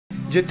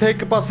जिथे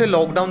एक पासे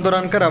लॉकडाउन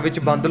दौरान घरां विच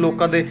बंद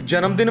लोकां दे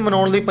जन्मदिन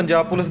मनाउण लई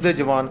पंजाब पुलिस दे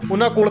जवान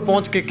उन्हां कोल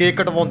पहुंच के केक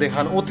कटवाउंदे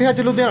हन, उत्थे अज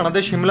लुधियाना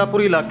दे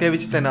शिमलापुरी इलाके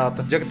विच तैनात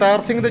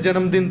जगतार सिंह दे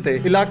जन्मदिन ते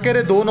इलाके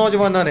दे 2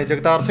 नौजवानां ने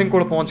जगतार सिंह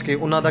कोल पहुंच के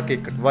उन्हां दा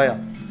केक कटवाया।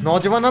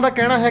 नौजवानों का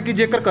कहना है कि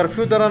जेकर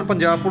कर्फ्यू दौरान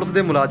पंजाब पुलिस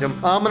के मुलाजम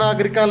आम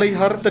नागरिकों लिए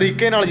हर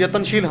तरीके नाल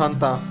यतनशील हैं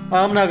तो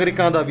आम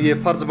नागरिकों का भी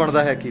यह फर्ज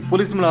बनता है कि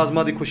पुलिस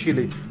मुलाजमान की खुशी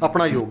लिए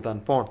अपना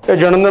योगदान पाउण।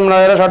 जन्मदिन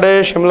मनाया साडे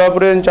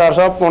शिमलापुरी इंचार्ज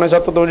साहब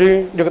 6:45 तो जी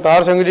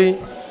जगतार सिंह जी।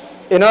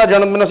 इन्हां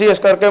जन्मदिन असीं इस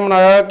करके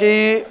मनाया कि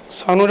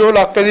सानू जो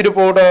इलाके की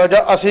रिपोर्ट जां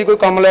असीं कोई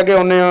काम लैके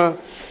आउंदे आ,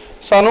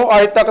 सानू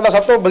अज तक का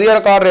सब तो वधिया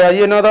रिकॉर्ड रहा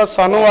जी इन्हां दा।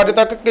 सानू अज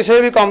तक किसी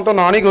भी काम तो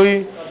ना नहीं कोई,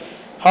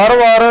 हर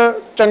बार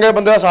चंगे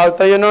बंदे का साथ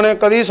दिता जी इन्होंने,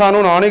 कभी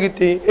सानू ना नहीं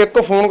की। एक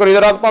फोन करी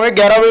रात भावें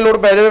 11 बजे लोड़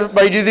पै जाए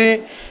बाई जी की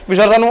भी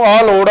सर सानू आ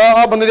लोड़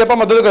आ बंदे की आपां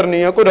मदद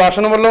करनी है, कोई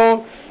राशन वालों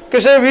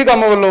किसी भी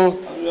काम वालों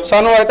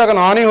सानू अज तक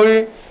ना नहीं हुई।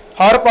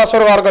 हर पासों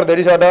रोवार करते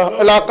जी साडा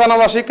इलाका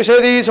निवासी,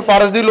 किसी की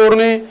सिफारिश की लोड़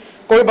नहीं।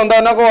 कोई बंदा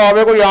इन्हों को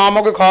आवे, कोई आम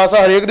हो कोई खास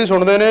हरेक की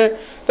सुनते हैं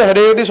तो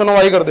हरेक की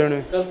सुनवाई करते हैं।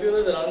 कर्फ्यू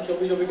के दौरान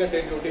 24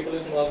 घंटे ड्यूटी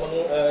पुलिस मुलाजमां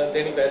नूं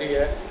देनी पै रही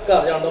है,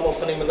 घर जाने का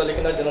मौका नहीं मिलता,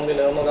 लेकिन जन्मदिन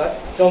है उन्होंने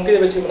चौंकी दे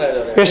विच ही मनाया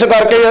जा रहा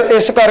है।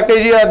 इस करके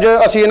जी अज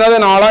असीं इन्हां दे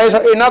नाल आ,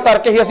 इन्हां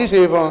करके ही असीं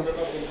सेफ हाँ,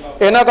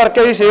 इन्हां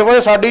करके ही सेफ है।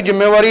 साडी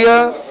जिम्मेवारी है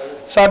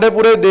साडे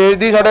पूरे देश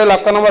की, साडे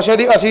इलाका निवासियों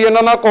की, असीं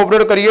इन्हां नाल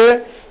कोऑपरेट करिए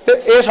ते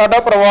इह साडा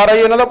परिवार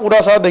है, इन्हां दा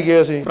पूरा साथ दईए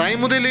असीं।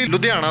 प्राइम उदय लई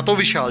लुधियाना तो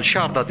विशाल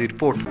शारदा दी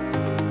रिपोर्ट।